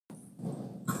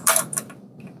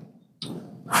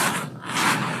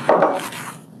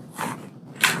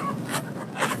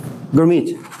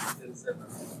Gurmeet.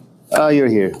 You're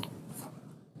here.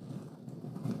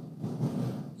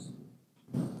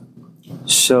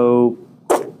 So,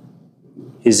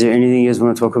 is there anything you guys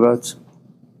want to talk about?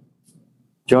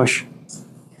 Josh?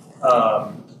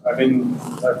 I've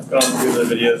gone through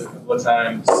the videos a couple of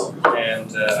times,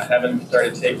 and I haven't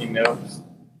started taking notes.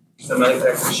 So I'm not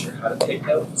exactly sure how to take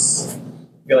notes. I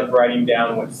feel like writing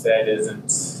down what's said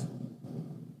isn't.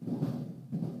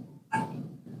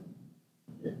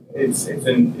 It's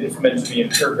meant to be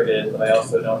interpreted, but I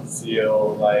also don't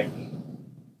feel like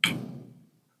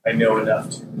I know enough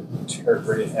to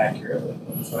interpret it accurately.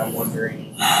 So I'm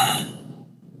wondering if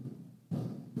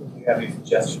you have any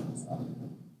suggestions on it.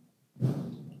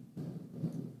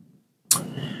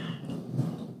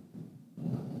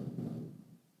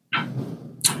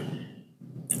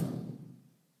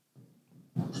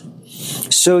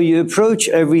 So you approach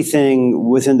everything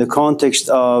within the context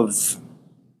of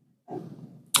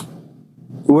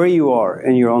where you are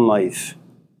in your own life.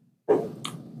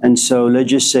 And so let's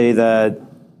just say that,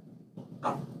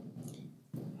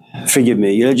 forgive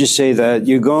me, let's just say that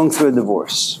you're going through a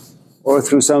divorce or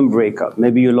through some breakup.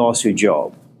 Maybe you lost your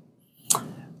job.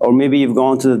 Or maybe you've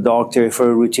gone to the doctor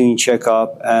for a routine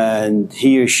checkup and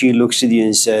he or she looks at you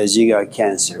and says, you got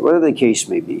cancer, whatever the case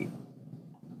may be.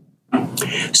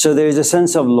 So there's a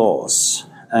sense of loss.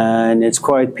 And it's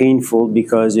quite painful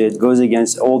because it goes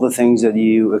against all the things that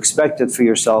you expected for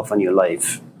yourself and your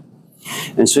life.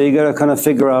 And so you got to kind of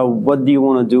figure out, what do you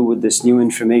want to do with this new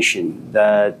information?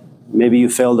 That maybe you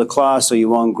failed a class, or you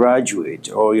won't graduate,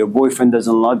 or your boyfriend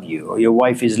doesn't love you, or your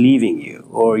wife is leaving you,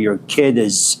 or your kid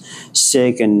is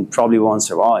sick and probably won't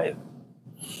survive.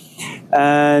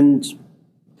 And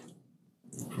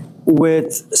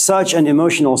with such an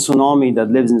emotional tsunami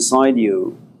that lives inside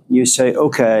you, you say,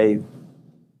 okay,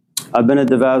 I've been a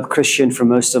devout Christian for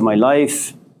most of my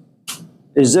life.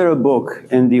 Is there a book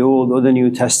in the Old or the New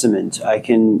Testament I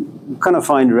can kind of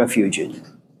find refuge in?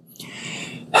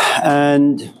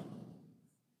 And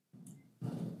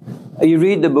you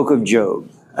read the book of Job.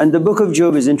 And the book of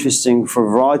Job is interesting for a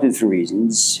variety of different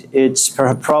reasons. It's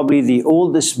probably the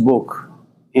oldest book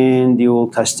in the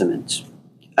Old Testament.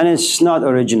 And it's not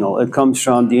original. It comes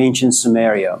from the ancient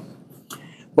Sumeria.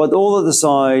 But all of the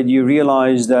side, you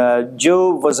realize that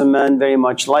Job was a man very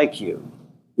much like you.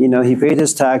 You know, he paid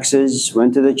his taxes,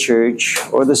 went to the church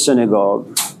or the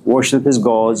synagogue, worshiped his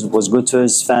gods, was good to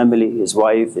his family, his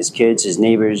wife, his kids, his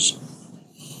neighbors.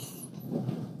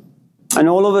 And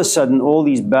all of a sudden, all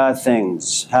these bad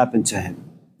things happen to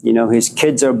him. You know, his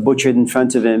kids are butchered in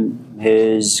front of him.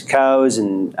 His cows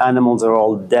and animals are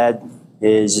all dead.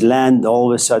 His land, all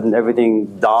of a sudden,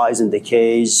 everything dies and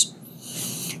decays.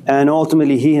 And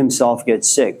ultimately, he himself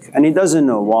gets sick, and he doesn't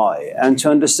know why. And to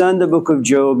understand the book of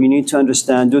Job, you need to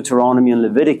understand Deuteronomy and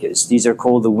Leviticus. These are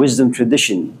called the wisdom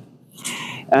tradition.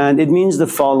 And it means the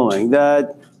following,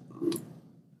 that,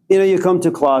 you know, you come to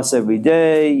class every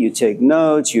day, you take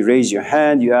notes, you raise your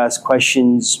hand, you ask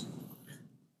questions,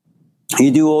 you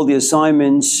do all the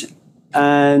assignments,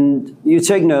 and you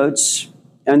take notes.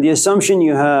 And the assumption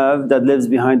you have that lives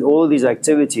behind all of these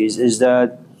activities is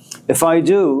that if I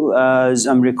do as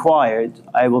I'm required,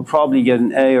 I will probably get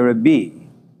an A or a B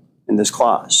in this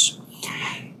class.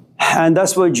 And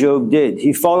that's what Job did.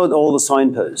 He followed all the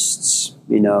signposts.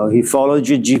 You know, he followed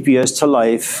your GPS to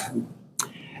life.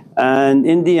 And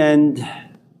in the end,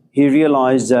 he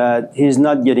realized that he's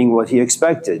not getting what he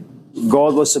expected.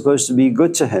 God was supposed to be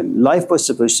good to him. Life was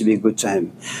supposed to be good to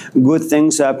him. Good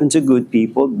things happen to good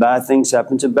people. Bad things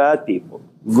happen to bad people.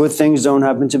 Good things don't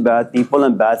happen to bad people,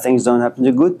 and bad things don't happen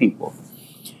to good people.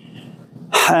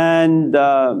 And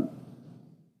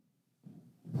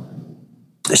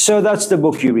so that's the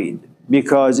book you read,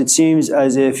 because it seems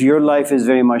as if your life is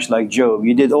very much like Job.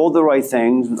 You did all the right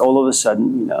things, and all of a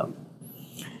sudden, you know,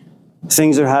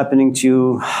 things are happening to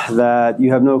you that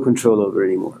you have no control over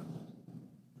anymore.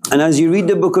 And as you read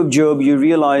the book of Job, you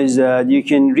realize that you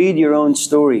can read your own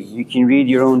story. You can read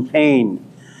your own pain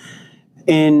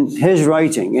in his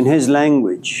writing, in his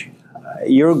language.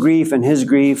 Your grief and his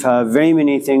grief have very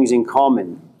many things in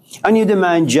common. And you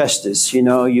demand justice. You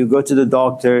know, you go to the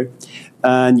doctor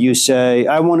and you say,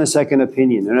 I want a second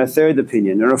opinion, or a third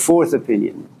opinion, or a fourth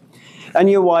opinion. And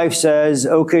your wife says,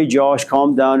 okay, Josh,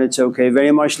 calm down, it's okay.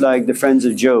 Very much like the friends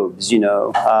of Job's, you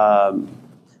know,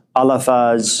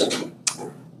 Eliphaz,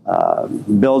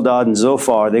 Bildad, and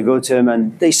Zophar. They go to him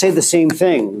and they say the same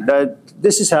thing, that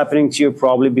this is happening to you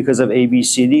probably because of A, B,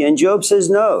 C, D. And Job says,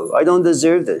 no, I don't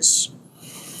deserve this.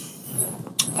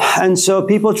 And so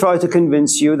people try to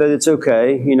convince you that it's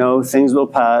okay, you know, things will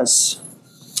pass.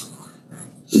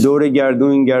 دور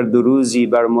گردون گرد و روزی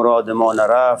بر مراد ما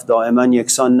نرفت دائما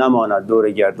یکسان نماند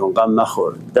دور گردون غم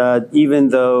مخور. That even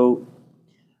though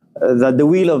that the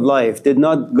wheel of life did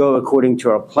not go according to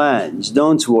our plans,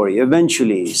 don't worry.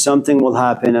 Eventually, something will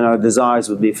happen and our desires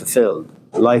will be fulfilled.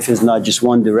 Life is not just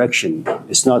one direction.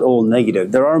 It's not all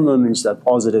negative. There are moments that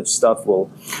positive stuff will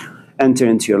enter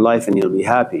into your life and you'll be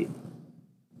happy.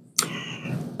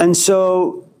 And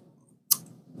so,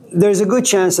 there's a good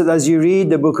chance that as you read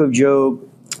the book of Job,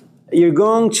 you're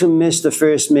going to miss the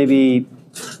first maybe,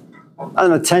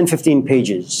 10, 15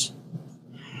 pages.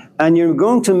 And you're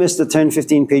going to miss the 10,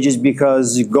 15 pages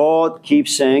because God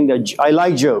keeps saying that I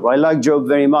like Job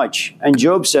very much. And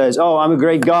Job says, oh, I'm a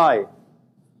great guy.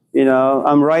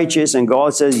 I'm righteous. And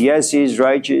God says, yes, he's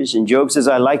righteous. And Job says,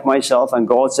 I like myself. And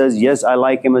God says, yes, I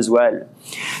like him as well.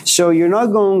 So you're not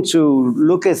going to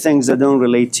look at things that don't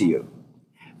relate to you.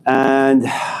 And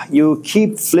you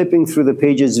keep flipping through the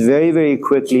pages very, very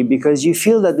quickly because you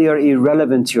feel that they are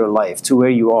irrelevant to your life, to where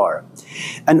you are.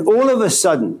 And all of a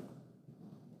sudden,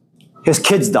 his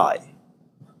kids die.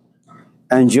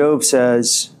 And Job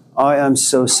says, I am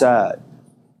so sad.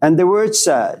 And the word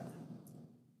sad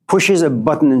pushes a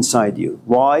button inside you.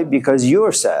 Why? Because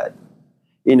you're sad.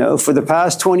 For the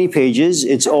past 20 pages,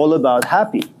 it's all about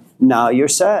happy. Now you're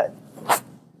sad.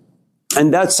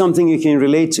 And that's something you can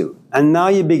relate to. And now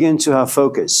you begin to have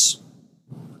focus.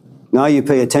 Now you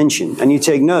pay attention and you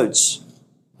take notes.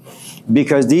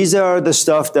 Because these are the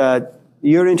stuff that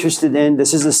you're interested in.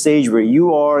 This is the stage where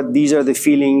you are. These are the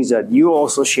feelings that you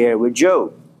also share with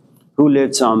Job, who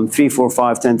lived some 3, 4,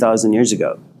 5, 10,000 years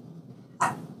ago.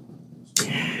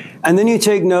 And then you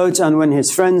take notes on when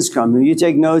his friends come. You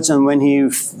take notes on when he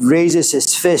raises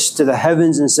his fist to the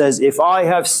heavens and says, if I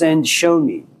have sinned, show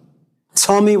me.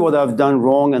 Tell me what I've done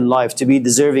wrong in life to be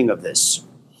deserving of this.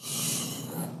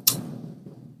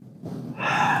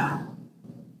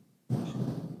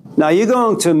 Now you're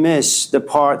going to miss the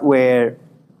part where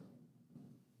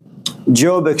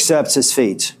Job accepts his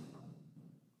fate.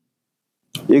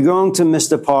 You're going to miss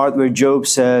the part where Job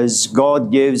says,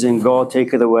 God gives and God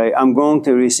taketh away. I'm going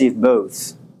to receive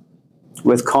both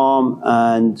with calm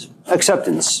and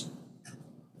acceptance.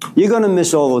 You're going to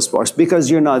miss all those parts because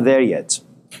you're not there yet.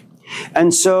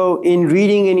 And so in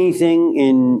reading anything,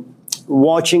 in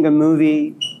watching a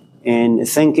movie, in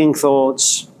thinking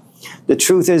thoughts, the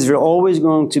truth is we're always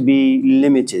going to be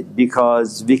limited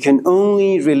because we can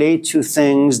only relate to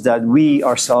things that we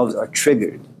ourselves are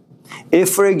triggered. If,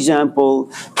 for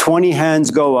example, 20 hands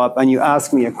go up and you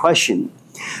ask me a question,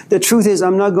 the truth is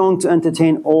I'm not going to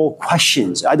entertain all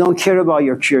questions. I don't care about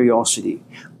your curiosity.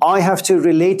 I have to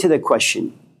relate to the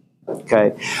question.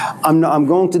 Okay, I'm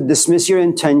going to dismiss your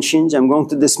intentions. I'm going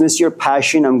to dismiss your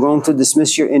passion. I'm going to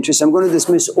dismiss your interest. I'm going to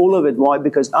dismiss all of it. Why?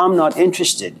 Because I'm not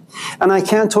interested. And I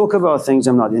can't talk about things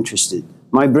I'm not interested.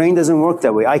 My brain doesn't work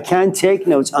that way. I can't take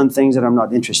notes on things that I'm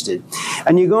not interested.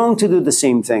 And you're going to do the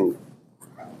same thing.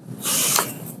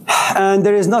 And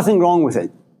there is nothing wrong with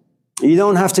it. You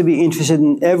don't have to be interested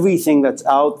in everything that's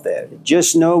out there.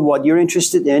 Just know what you're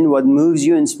interested in, what moves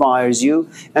you, inspires you,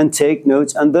 and take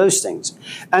notes on those things.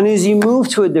 And as you move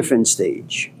to a different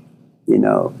stage,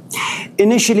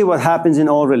 initially what happens in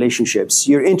all relationships,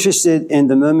 you're interested in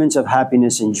the moments of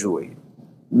happiness and joy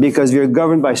because we're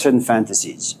governed by certain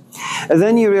fantasies. And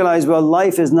then you realize, well,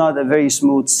 life is not a very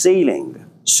smooth sailing.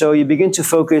 So you begin to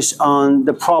focus on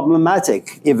the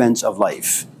problematic events of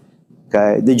life.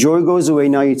 Okay, the joy goes away,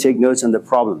 now you take notes on the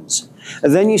problems.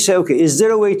 And then you say, okay, is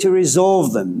there a way to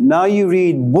resolve them? Now you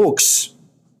read books,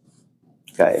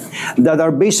 okay, that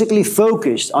are basically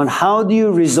focused on how do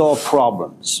you resolve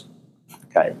problems,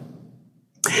 okay.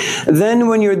 Then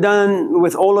when you're done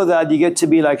with all of that, you get to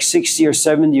be like 60 or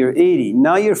 70 or 80.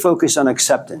 Now you're focused on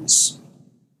acceptance.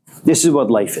 This is what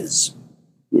life is,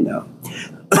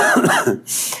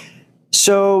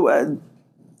 So,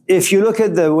 if you look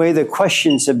at the way the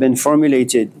questions have been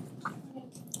formulated,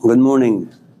 good morning,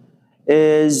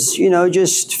 is,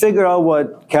 just figure out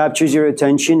what captures your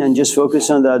attention and just focus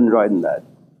on that and write on that.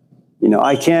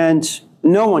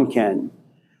 No one can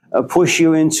push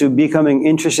you into becoming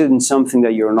interested in something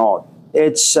that you're not.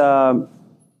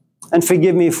 And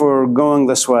forgive me for going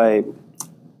this way,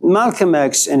 Malcolm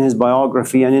X in his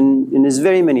biography and in his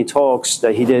very many talks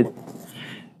that he did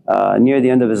near the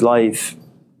end of his life,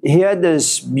 he had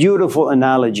this beautiful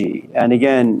analogy, and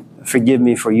again, forgive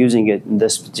me for using it in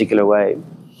this particular way.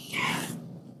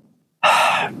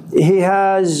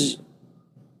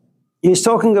 He's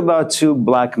talking about two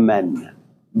black men,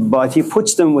 but he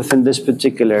puts them within this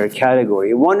particular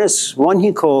category. One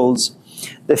he calls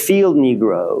the field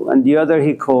Negro, and the other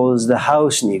he calls the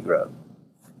house Negro.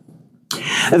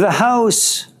 The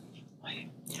house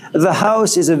the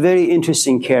house is a very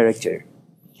interesting character.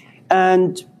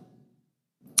 And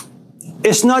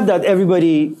it's not that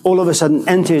everybody all of a sudden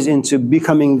enters into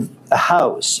becoming a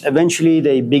house. Eventually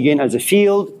they begin as a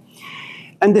field.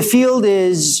 And the field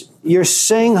is, you're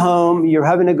staying home, you're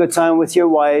having a good time with your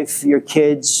wife, your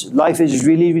kids, life is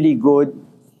really, really good.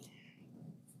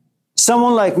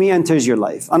 Someone like me enters your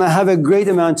life, and I have a great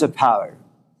amount of power.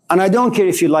 And I don't care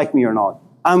if you like me or not.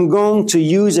 I'm going to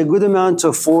use a good amount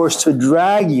of force to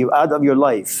drag you out of your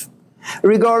life,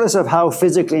 regardless of how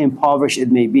physically impoverished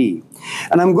it may be.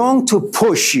 And I'm going to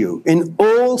push you in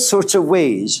all sorts of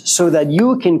ways so that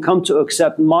you can come to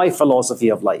accept my philosophy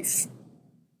of life.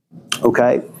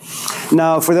 Okay?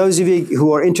 Now, for those of you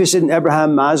who are interested in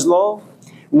Abraham Maslow,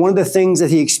 one of the things that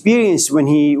he experienced when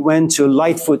he went to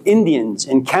Lightfoot Indians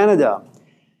in Canada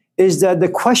is that the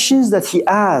questions that he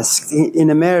asked in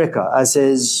America as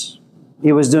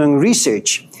he was doing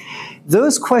research,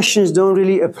 those questions don't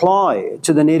really apply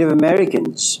to the Native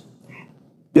Americans.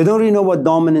 They don't really know what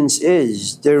dominance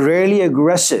is. They're rarely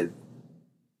aggressive.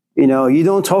 You know, you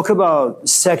don't talk about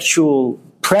sexual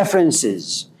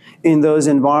preferences in those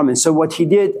environments. So what he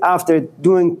did after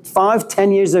doing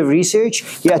 5-10 years of research,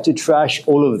 he had to trash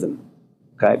all of them.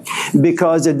 Okay?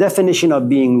 Because the definition of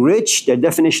being rich, the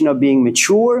definition of being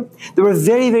mature, they were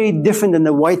very, very different than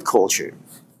the white culture.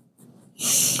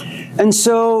 And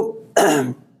so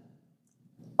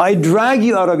I drag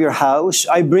you out of your house,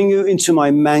 I bring you into my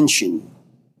mansion,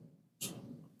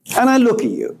 and I look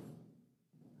at you.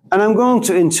 And I'm going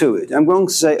to intuit. I'm going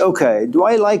to say, okay, do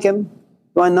I like him?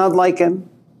 Do I not like him?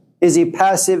 Is he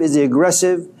passive? Is he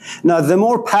aggressive? Now, the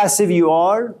more passive you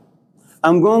are,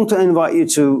 I'm going to invite you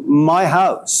to my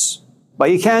house.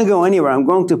 But you can't go anywhere. I'm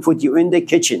going to put you in the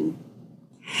kitchen.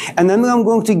 And then I'm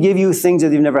going to give you things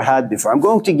that you've never had before. I'm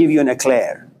going to give you an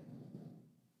eclair.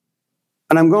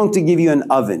 And I'm going to give you an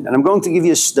oven. And I'm going to give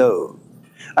you a stove.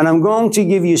 And I'm going to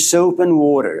give you soap and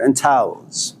water and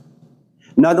towels.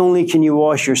 Not only can you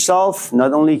wash yourself,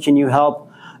 not only can you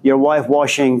help your wife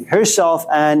washing herself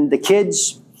and the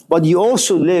kids, but you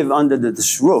also live under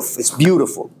this roof. It's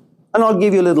beautiful. And I'll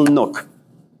give you a little nook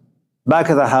back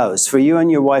of the house for you and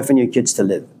your wife and your kids to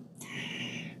live.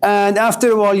 And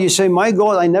after a while you say, my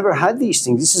God, I never had these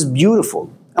things. This is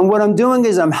beautiful. And what I'm doing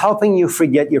is I'm helping you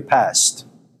forget your past.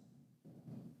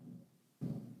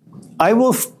 I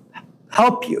will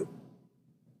help you,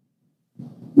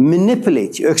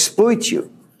 manipulate you, exploit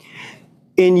you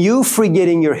in you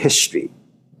forgetting your history.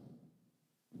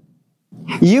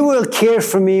 You will care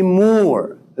for me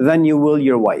more than you will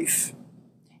your wife.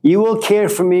 You will care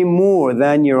for me more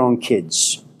than your own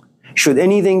kids. Should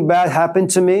anything bad happen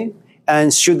to me,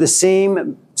 and should the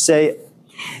same, say,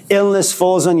 illness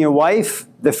falls on your wife,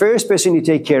 the first person you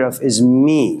take care of is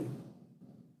me.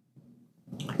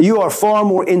 You are far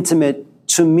more intimate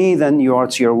to me than you are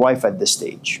to your wife at this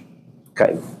stage.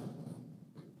 Okay?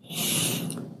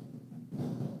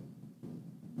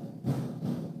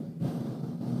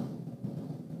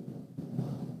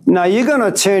 Now you're going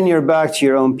to turn your back to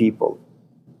your own people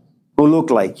who look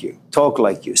like you, talk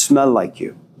like you, smell like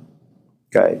you.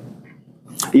 Okay?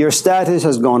 Your status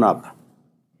has gone up.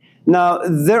 Now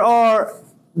there are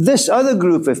this other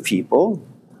group of people,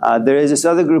 there is this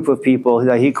other group of people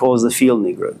that he calls the field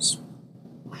Negroes.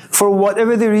 For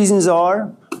whatever the reasons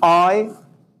are, I,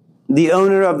 the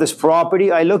owner of this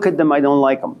property, I look at them, I don't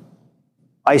like them.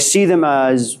 I see them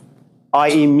as,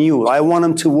 i.e. mule. I want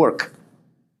them to work.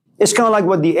 It's kind of like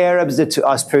what the Arabs did to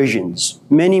us Persians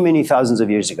many, many thousands of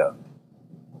years ago.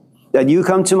 That you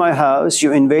come to my house,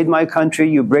 you invade my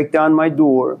country, you break down my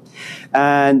door,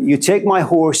 and you take my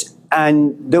horse,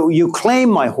 and you claim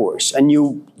my horse, and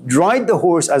you ride the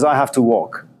horse as I have to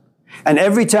walk. And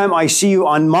every time I see you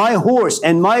on my horse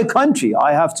in my country,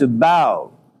 I have to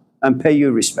bow and pay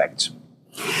you respect.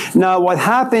 Now, what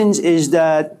happens is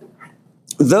that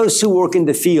those who work in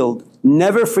the field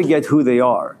never forget who they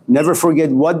are, never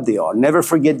forget what they are, never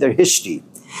forget their history.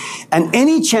 And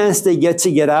any chance they get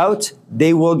to get out,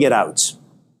 they will get out.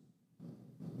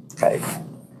 Okay.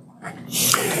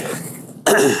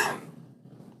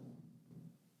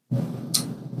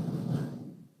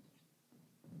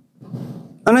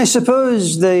 And I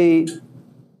suppose the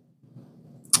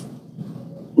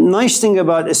nice thing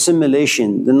about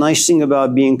assimilation, the nice thing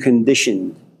about being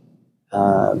conditioned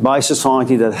by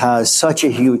society that has such a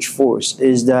huge force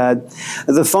is that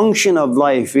the function of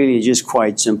life really is just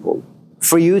quite simple.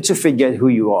 For you to forget who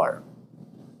you are.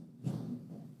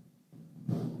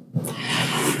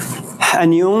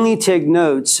 And you only take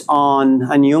notes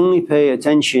on, and you only pay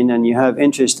attention and you have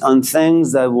interest on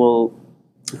things that will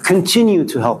continue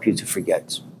to help you to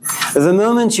forget. The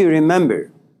moment you remember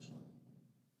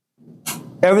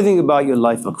everything about your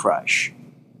life will crash.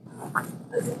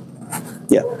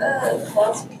 Yeah.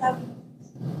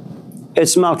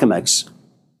 It's Malcolm X.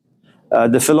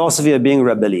 The philosophy of being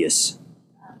rebellious,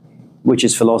 which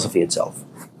is philosophy itself.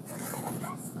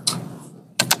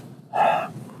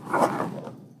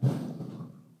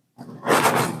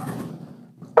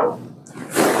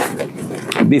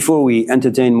 Before we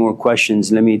entertain more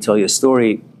questions, let me tell you a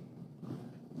story,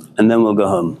 and then we'll go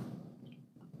home.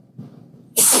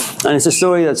 And it's a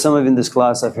story that some of you in this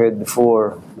class have heard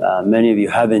before. Many of you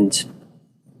haven't.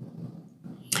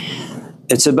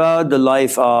 It's about the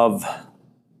life of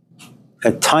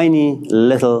a tiny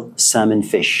little salmon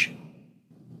fish.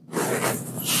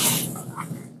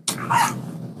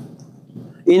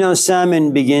 You know,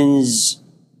 salmon begins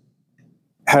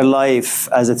her life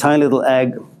as a tiny little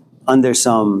egg under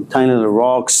some tiny little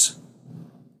rocks.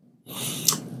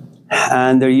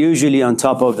 And they're usually on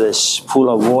top of this pool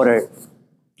of water.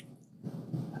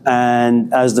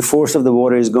 And as the force of the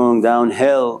water is going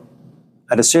downhill,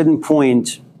 at a certain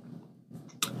point,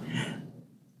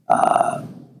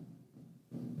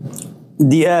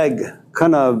 the egg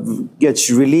kind of gets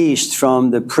released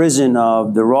from the prison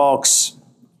of the rocks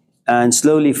and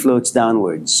slowly floats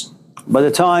downwards. By the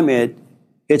time it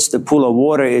hits the pool of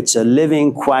water, it's a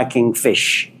living, quacking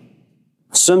fish.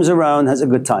 Swims around, has a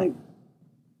good time.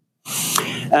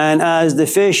 And as the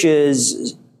fish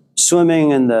is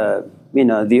swimming in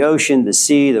the ocean, the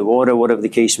sea, the water, whatever the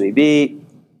case may be,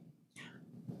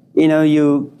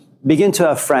 you begin to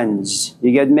have friends.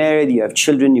 You get married, you have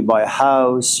children, you buy a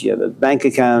house, you have a bank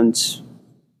account,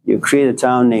 you create a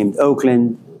town named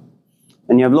Oakland,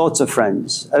 and you have lots of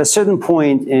friends. At a certain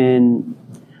point in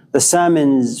the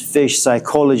salmon's fish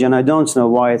psychology, and I don't know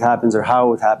why it happens or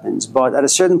how it happens, but at a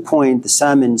certain point, the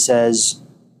salmon says,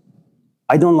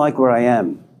 I don't like where I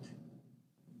am.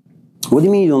 What do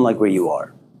you mean you don't like where you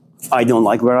are? I don't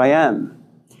like where I am.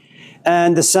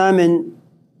 And the salmon,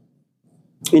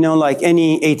 like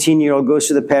any 18-year-old, goes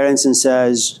to the parents and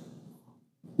says,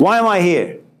 why am I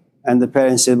here? And the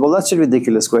parents said, well, that's a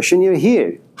ridiculous question. You're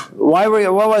here. Why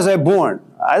was I born?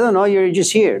 I don't know. You're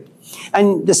just here.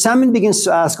 And the salmon begins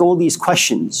to ask all these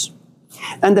questions.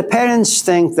 And the parents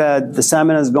think that the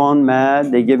salmon has gone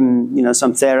mad. They give him,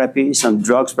 some therapy, some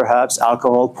drugs perhaps,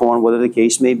 alcohol, porn, whatever the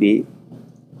case may be.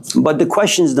 But the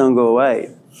questions don't go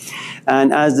away.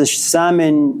 And as the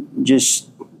salmon just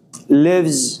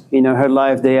lives, her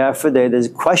life day after day, the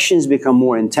questions become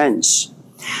more intense.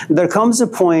 There comes a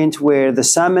point where the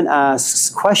salmon asks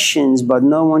questions, but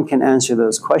no one can answer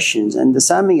those questions. And the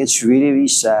salmon gets really, really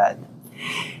sad.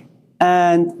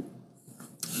 And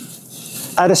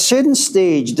at a certain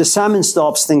stage, the salmon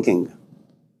stops thinking,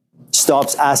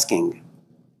 stops asking.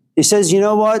 He says, you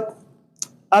know what?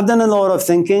 I've done a lot of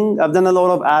thinking. I've done a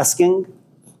lot of asking.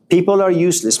 People are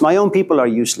useless. My own people are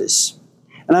useless.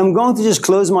 And I'm going to just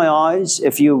close my eyes.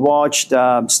 If you watched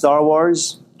Star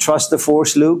Wars, trust the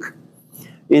Force, Luke.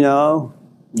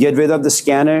 Get rid of the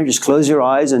scanner. Just close your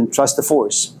eyes and trust the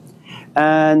Force.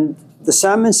 And the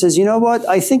salmon says, you know what?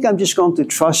 I think I'm just going to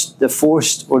trust the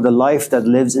Force or the life that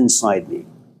lives inside me.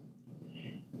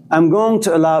 I'm going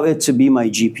to allow it to be my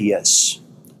GPS.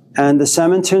 And the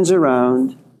salmon turns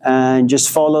around and just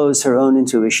follows her own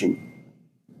intuition.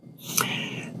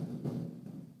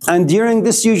 And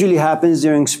this usually happens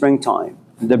during springtime.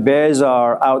 The bears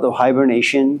are out of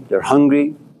hibernation. They're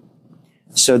hungry.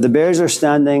 So the bears are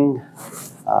standing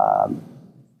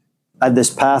at this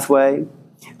pathway.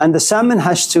 And the salmon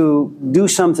has to do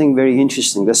something very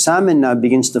interesting. The salmon now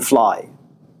begins to fly.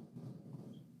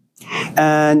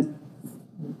 And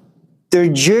they're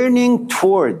journeying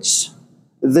towards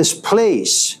this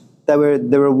place that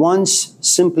they were once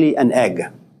simply an egg.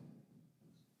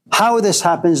 How this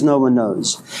happens, no one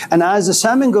knows. And as the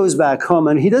salmon goes back home,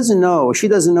 and he doesn't know, or she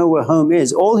doesn't know where home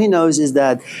is, all he knows is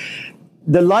that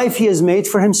the life he has made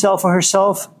for himself or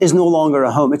herself is no longer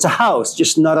a home. It's a house,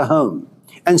 just not a home.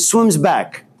 And swims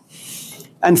back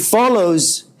and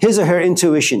follows his or her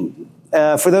intuition.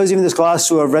 For those of you in this class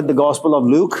who have read the Gospel of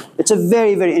Luke, it's a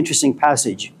very, very interesting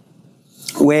passage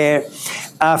where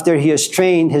after he has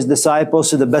trained his disciples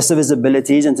to the best of his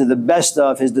abilities and to the best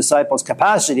of his disciples'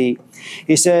 capacity,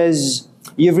 he says,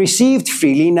 you've received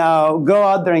freely, now go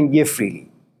out there and give freely.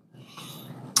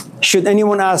 Should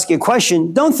anyone ask you a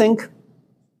question, don't think.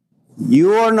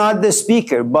 You are not the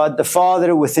speaker, but the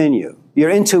Father within you, your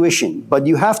intuition. But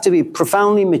you have to be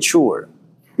profoundly mature.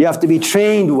 You have to be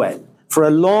trained well for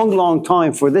a long, long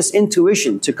time for this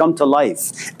intuition to come to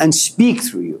life and speak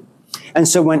through you. And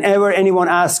so whenever anyone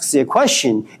asks you a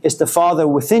question, it's the Father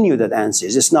within you that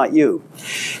answers. It's not you.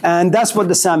 And that's what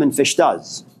the salmon fish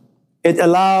does. It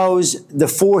allows the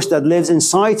force that lives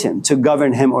inside him to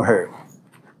govern him or her.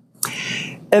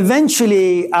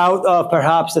 Eventually, out of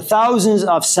perhaps the thousands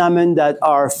of salmon that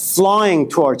are flying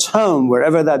towards home,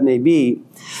 wherever that may be,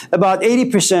 about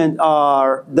 80%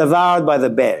 are devoured by the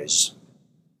bears.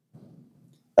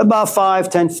 About 5,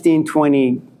 10, 15,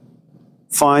 20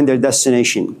 find their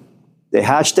destination. They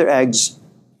hatch their eggs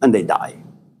and they die.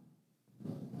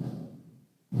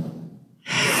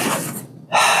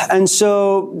 And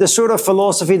so the sort of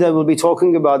philosophy that we'll be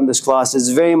talking about in this class is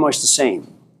very much the same.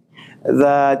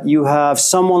 That you have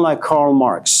someone like Karl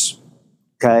Marx.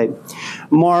 Okay?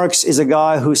 Marx is a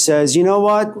guy who says, you know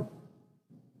what?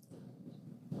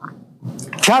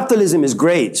 Capitalism is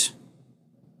great.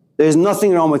 There's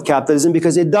nothing wrong with capitalism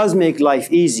because it does make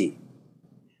life easy.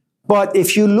 But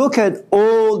if you look at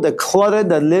all the clutter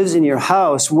that lives in your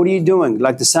house, what are you doing?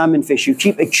 Like the salmon fish, you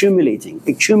keep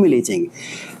accumulating.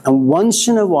 And once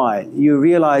in a while, you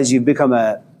realize you become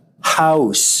a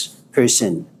house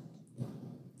person.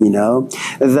 You know,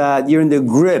 that you're in the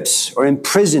grips or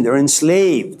imprisoned or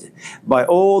enslaved by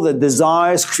all the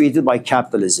desires created by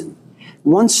capitalism.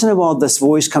 Once in a while, this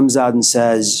voice comes out and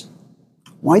says,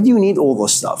 why do you need all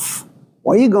this stuff?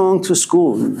 Why are you going to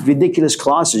school? Ridiculous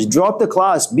classes. Drop the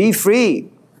class. Be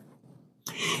free.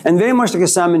 And very much like a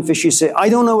salmon fish, you say, I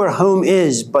don't know where home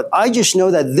is, but I just know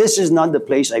that this is not the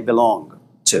place I belong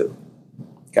to.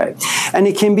 Okay? And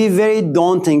it can be very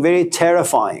daunting, very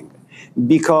terrifying,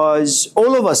 because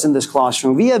all of us in this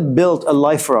classroom, we have built a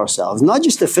life for ourselves, not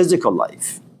just a physical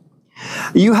life.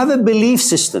 You have a belief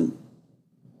system.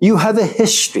 You have a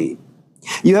history.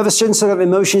 You have a certain set of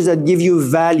emotions that give you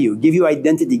value, give you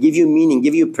identity, give you meaning,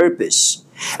 give you purpose.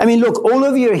 I mean, look, all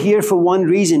of you are here for one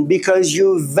reason, because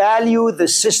you value the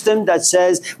system that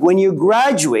says when you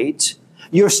graduate,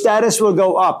 your status will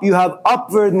go up. You have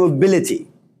upward mobility.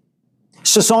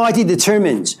 Society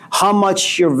determines how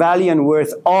much your value and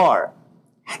worth are.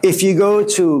 If you go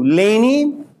to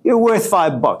Laney, you're worth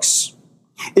 $5.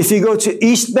 If you go to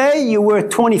East Bay, you're worth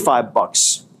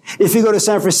 $25. If you go to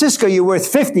San Francisco, you're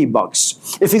worth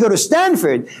 $50. If you go to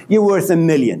Stanford, you're worth $1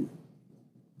 million.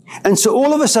 And so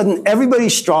all of a sudden, everybody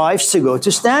strives to go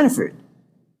to Stanford.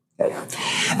 Okay.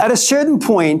 At a certain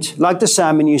point, like the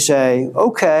salmon, you say,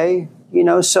 okay, you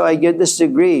know, so I get this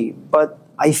degree, but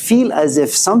I feel as if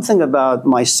something about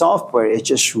my software is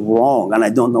just wrong, and I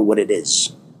don't know what it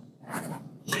is.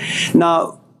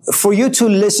 Now, for you to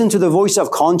listen to the voice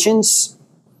of conscience,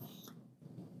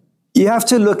 you have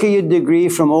to look at your degree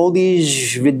from all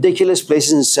these ridiculous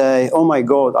places and say, oh my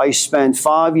God, I spent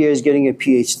 5 years getting a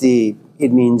PhD.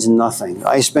 It means nothing.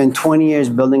 I spent 20 years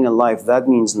building a life. That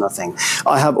means nothing.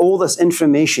 I have all this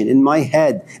information in my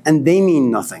head, and they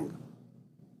mean nothing.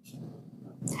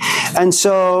 And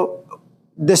so,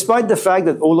 despite the fact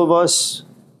that all of us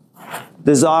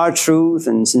desire truth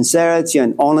and sincerity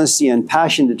and honesty and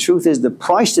passion, the truth is the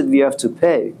price that we have to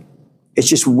pay. It's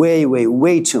just way, way,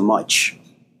 way too much.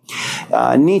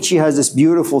 Nietzsche has this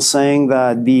beautiful saying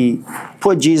that we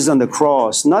put Jesus on the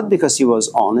cross, not because he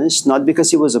was honest, not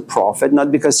because he was a prophet,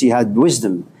 not because he had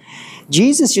wisdom.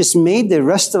 Jesus just made the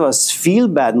rest of us feel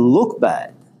bad and look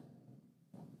bad,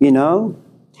 you know?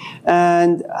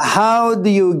 And how do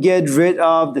you get rid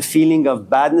of the feeling of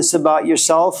badness about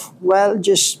yourself? Well,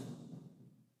 just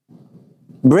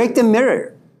break the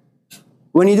mirror.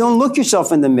 When you don't look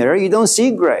yourself in the mirror, you don't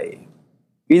see gray.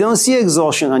 You don't see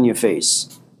exhaustion on your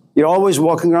face. You're always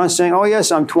walking around saying, oh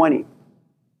yes, I'm 20.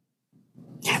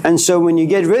 And so when you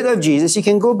get rid of Jesus, you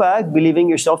can go back believing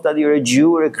yourself that you're a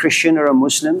Jew or a Christian or a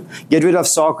Muslim. Get rid of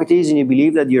Socrates and you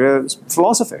believe that you're a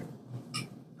philosopher.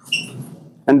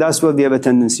 And that's what we have a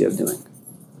tendency of doing.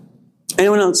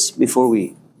 Anyone else before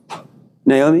we?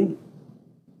 Naomi?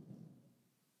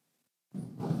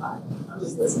 I'm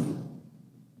just listening.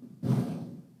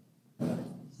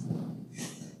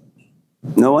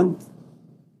 No one?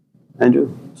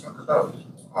 Andrew? Talk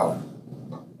about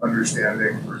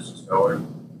understanding versus knowing.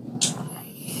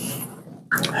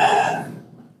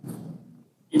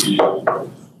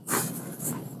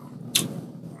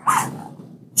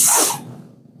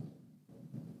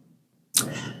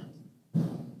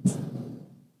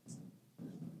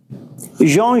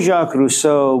 Jean-Jacques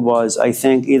Rousseau was, I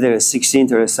think, either a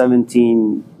 16th or a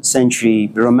 17th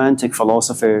century romantic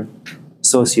philosopher,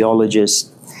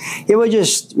 sociologist. He was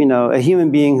just, you know, a human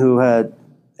being who had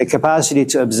a capacity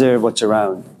to observe what's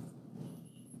around.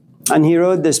 And he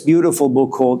wrote this beautiful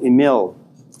book called Emile.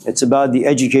 It's about the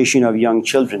education of young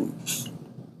children.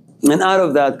 And out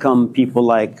of that come people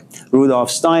like Rudolf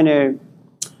Steiner,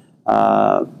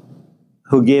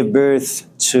 who gave birth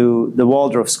to the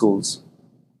Waldorf schools.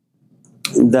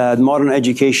 That modern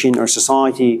education or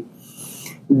society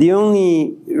the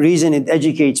only reason it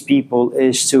educates people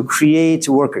is to create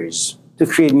workers, to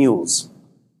create mules,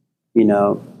 you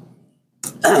know.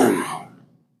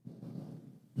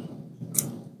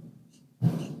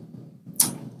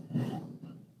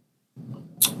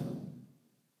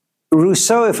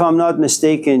 Rousseau, if I'm not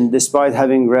mistaken, despite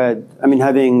having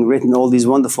written all these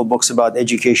wonderful books about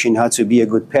education, how to be a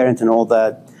good parent and all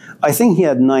that, I think he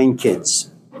had 9 kids,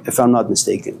 if I'm not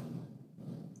mistaken.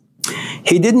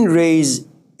 He didn't raise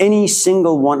any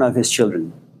single one of his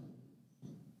children.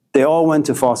 They all went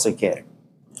to foster care.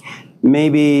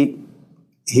 Maybe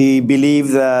he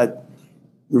believed that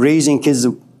raising kids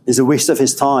is a waste of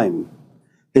his time.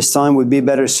 His time would be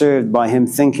better served by him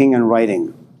thinking and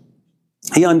writing.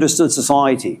 He understood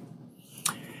society.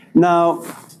 Now,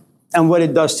 and what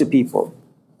it does to people.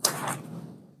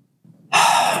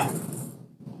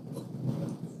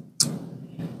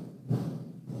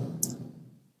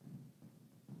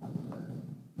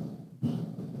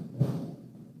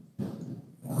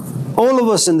 All of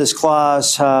us in this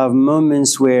class have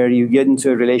moments where you get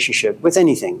into a relationship with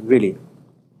anything, really,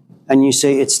 and you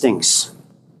say it stinks.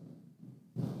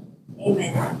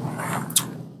 Amen.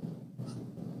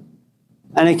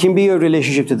 And it can be your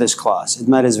relationship to this class. It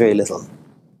matters very little.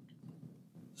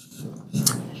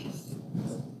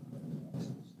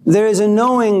 There is a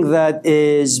knowing that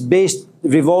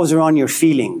revolves around your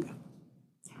feeling.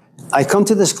 I come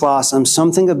to this class and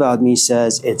something about me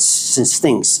says it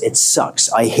stinks, it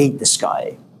sucks, I hate this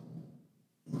guy.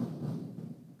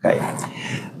 Okay.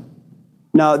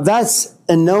 Now that's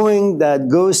a knowing that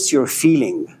goes to your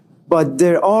feeling, but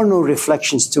there are no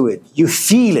reflections to it. You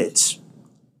feel it.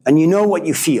 And you know what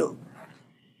you feel.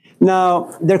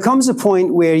 Now, there comes a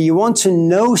point where you want to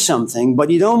know something, but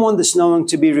you don't want this knowing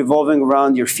to be revolving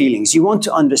around your feelings. You want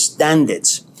to understand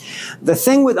it. The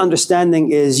thing with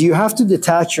understanding is you have to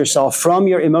detach yourself from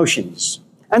your emotions.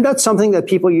 And that's something that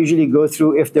people usually go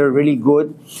through if they're really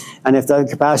good and if they have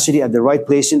capacity at the right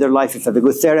place in their life, if they have a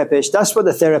good therapist. That's what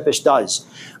the therapist does.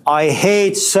 I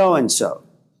hate so-and-so.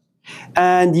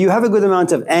 And you have a good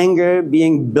amount of anger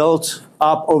being built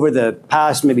up over the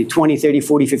past maybe 20, 30,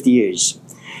 40, 50 years.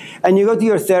 And you go to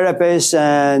your therapist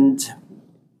and,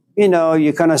 you know,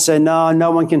 you kind of say, no,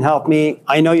 no one can help me.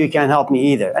 I know you can't help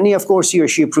me either. And of course, he or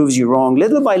she proves you wrong.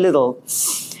 Little by little,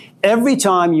 every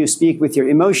time you speak with your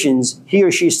emotions, he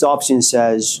or she stops and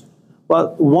says,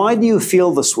 well, why do you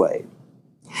feel this way?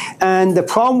 And the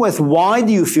problem with why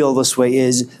do you feel this way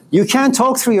is you can't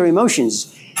talk through your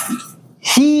emotions.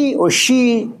 He or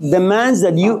she demands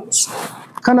that you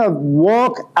kind of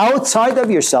walk outside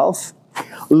of yourself,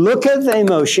 look at the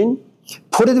emotion,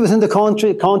 put it within the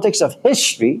context of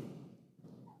history,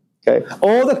 okay,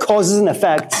 all the causes and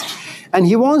effects, and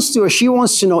he wants to or she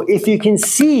wants to know if you can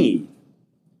see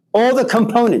all the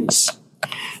components.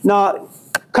 Now,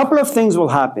 a couple of things will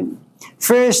happen.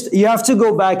 First, you have to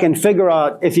go back and figure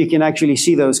out if you can actually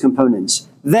see those components.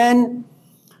 Then,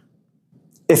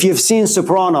 if you've seen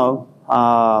Soprano,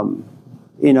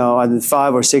 you know, the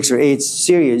 5 or 6 or 8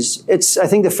 series, it's, I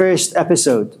think, the first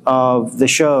episode of the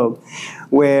show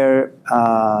where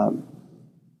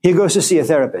he goes to see a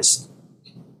therapist,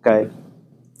 okay?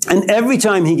 And every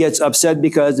time he gets upset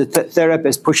because the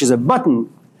therapist pushes a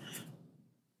button,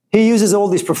 he uses all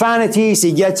these profanities,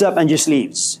 he gets up and just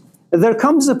leaves. There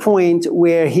comes a point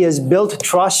where he has built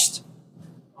trust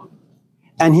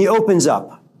and he opens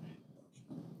up.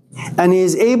 And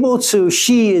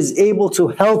she is able to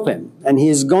help him. And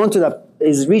he's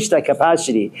reached that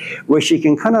capacity where she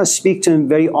can kind of speak to him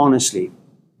very honestly.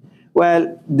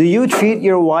 Well, do you treat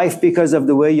your wife because of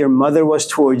the way your mother was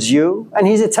towards you? And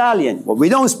he's Italian. Well, we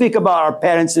don't speak about our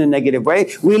parents in a negative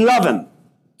way. We love them,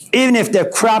 even if they're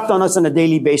crapped on us on a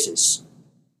daily basis.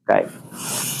 Okay?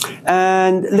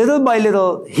 And little by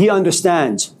little, he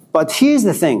understands. But here's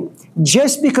the thing.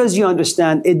 Just because you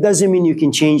understand, it doesn't mean you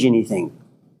can change anything.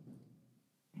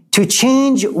 To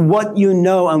change what you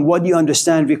know and what you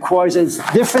understand requires a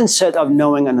different set of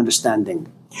knowing and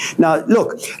understanding. Now,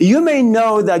 look, you may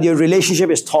know that your relationship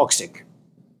is toxic.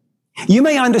 You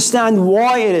may understand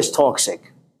why it is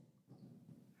toxic.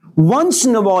 Once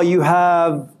in a while, you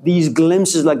have these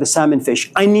glimpses like the salmon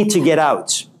fish. I need to get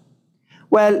out.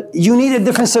 Well, you need a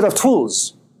different set of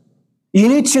tools. You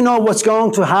need to know what's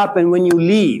going to happen when you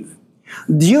leave.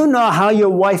 Do you know how your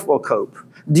wife will cope?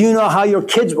 Do you know how your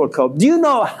kids will cope? Do you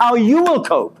know how you will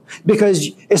cope?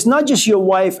 Because it's not just your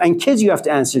wife and kids you have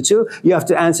to answer to. You have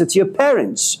to answer to your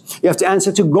parents. You have to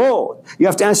answer to God. You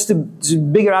have to answer to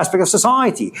bigger aspects of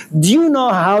society. Do you know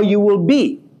how you will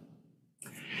be?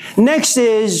 Next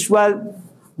is, well,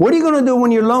 what are you going to do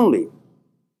when you're lonely?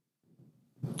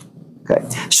 Okay.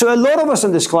 So a lot of us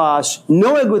in this class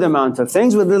know a good amount of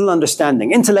things with little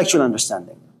understanding, intellectual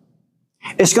understanding.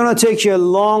 It's going to take you a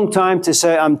long time to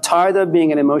say, I'm tired of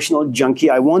being an emotional junkie.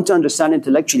 I want to understand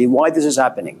intellectually why this is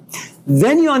happening.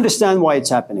 Then you understand why it's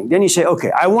happening. Then you say,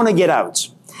 okay, I want to get out.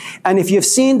 And if you've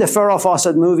seen the Farrah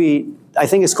Fawcett movie, I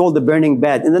think it's called The Burning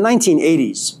Bed, in the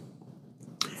 1980s,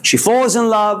 she falls in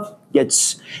love,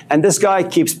 and this guy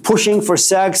keeps pushing for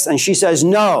sex, and she says,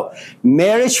 no,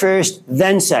 marriage first,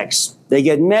 then sex. They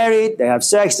get married, they have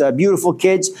sex, they have beautiful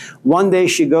kids. One day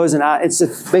she goes and, it's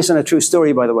based on a true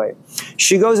story, by the way.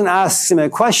 She goes and asks him a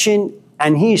question,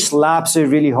 and he slaps her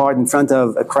really hard in front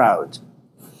of a crowd.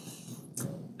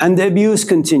 And the abuse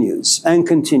continues, and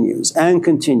continues, and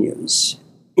continues.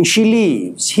 And she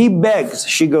leaves. He begs,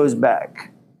 she goes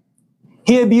back.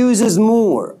 He abuses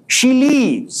more. She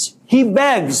leaves. He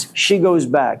begs, she goes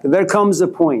back. There comes a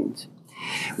point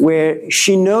where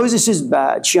she knows this is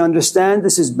bad, she understands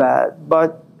this is bad,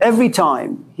 but every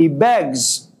time he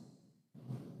begs,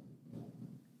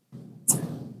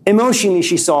 emotionally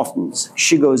she softens,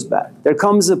 she goes back. There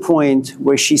comes a point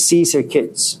where she sees her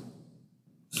kids.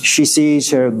 She sees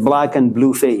her black and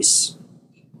blue face.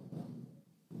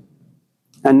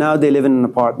 And now they live in an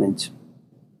apartment.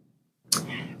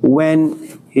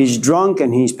 When he's drunk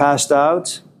and he's passed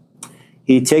out,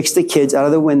 he takes the kids out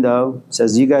of the window,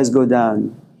 says, you guys go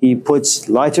down. He puts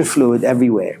lighter fluid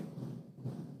everywhere.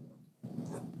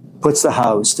 Puts the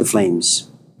house to flames.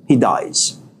 He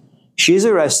dies. She's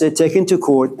arrested, taken to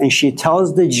court, and she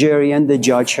tells the jury and the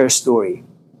judge her story.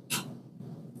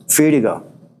 Free to go.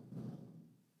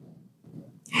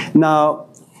 Now,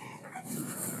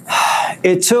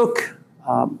 it took,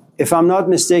 if I'm not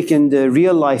mistaken, the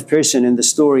real life person in the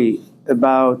story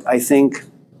about, I think,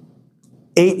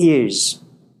 8 years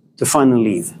to finally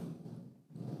leave.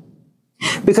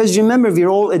 Because remember, we're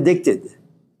all addicted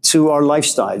to our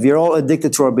lifestyle. We're all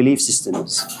addicted to our belief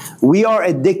systems. We are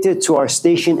addicted to our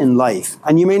station in life.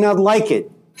 And you may not like it,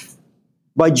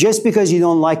 but just because you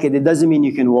don't like it, it doesn't mean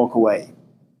you can walk away.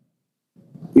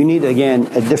 You need, again,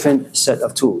 a different set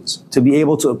of tools to be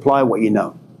able to apply what you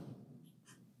know.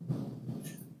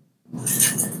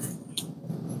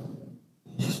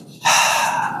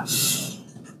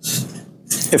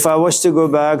 If I was to go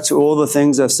back to all the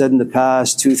things I've said in the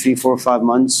past 2, 3, 4, 5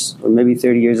 months, or maybe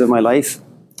 30 years of my life,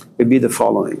 it'd be the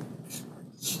following.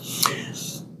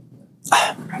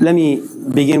 Let me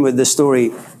begin with this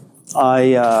story.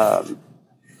 Abi,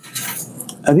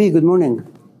 good morning.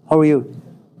 How are you?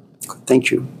 Thank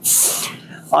you.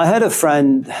 I had a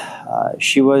friend.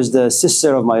 She was the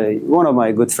sister of one of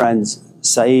my good friends,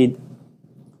 Saeed.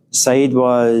 Saeed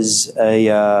was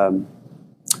a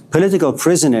political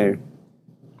prisoner.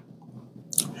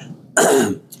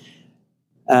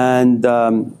 And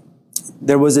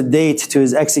there was a date to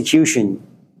his execution,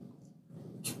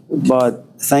 but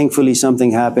thankfully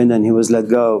something happened and he was let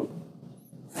go.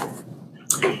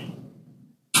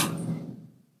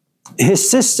 His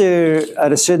sister,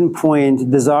 at a certain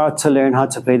point, desired to learn how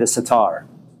to play the sitar.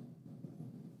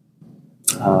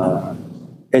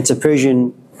 It's a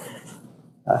Persian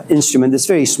instrument. It's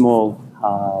very small.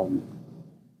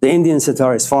 The Indian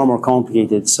sitar is far more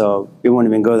complicated, so we won't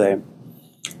even go there.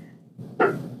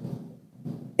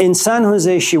 In San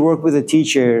Jose, she worked with a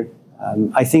teacher.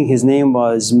 I think his name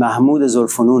was Mahmoud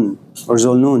Zulfunun or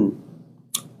Zulnun.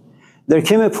 There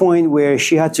came a point where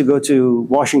she had to go to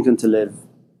Washington to live.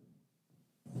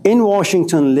 In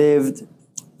Washington lived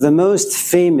the most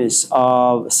famous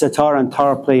of sitar and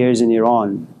tar players in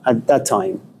Iran at that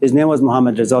time. His name was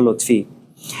Muhammad Reza Lutfi.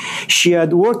 She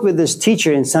had worked with this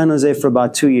teacher in San Jose for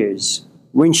about 2 years.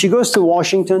 When she goes to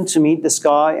Washington to meet this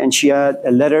guy, and she had a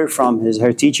letter from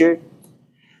her teacher,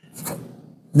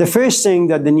 the first thing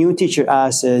that the new teacher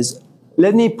asks is,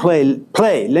 let me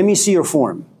play, let me see your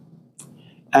form.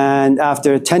 And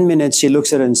after 10 minutes, she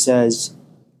looks at it and says,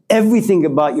 everything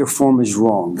about your form is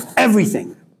wrong.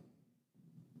 Everything.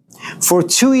 For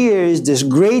 2 years, this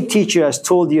great teacher has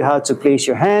told you how to place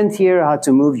your hand here, how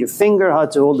to move your finger, how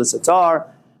to hold the sitar,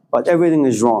 but everything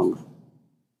is wrong.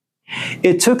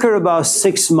 It took her about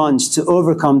 6 months to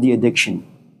overcome the addiction.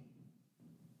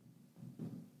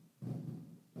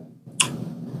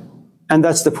 And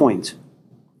that's the point.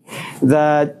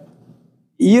 That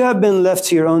you have been left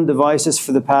to your own devices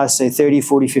for the past, say, 30,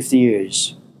 40, 50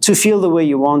 years. To feel the way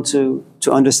you want to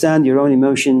understand your own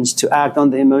emotions, to act on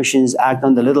the emotions, act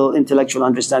on the little intellectual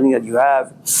understanding that you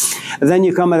have. And then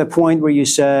you come at a point where you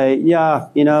say, yeah,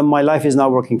 my life is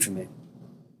not working for me.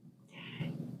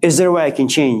 Is there a way I can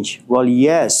change? Well,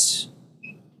 yes.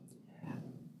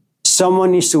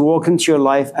 Someone needs to walk into your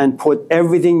life and put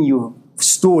everything you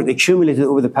stored, accumulated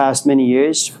over the past many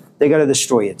years, they got to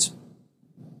destroy it.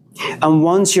 And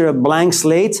once you're a blank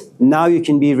slate, now you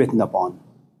can be written upon.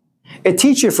 A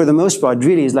teacher, for the most part,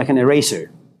 really is like an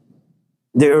eraser.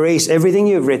 They erase everything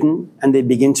you've written and they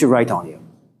begin to write on you.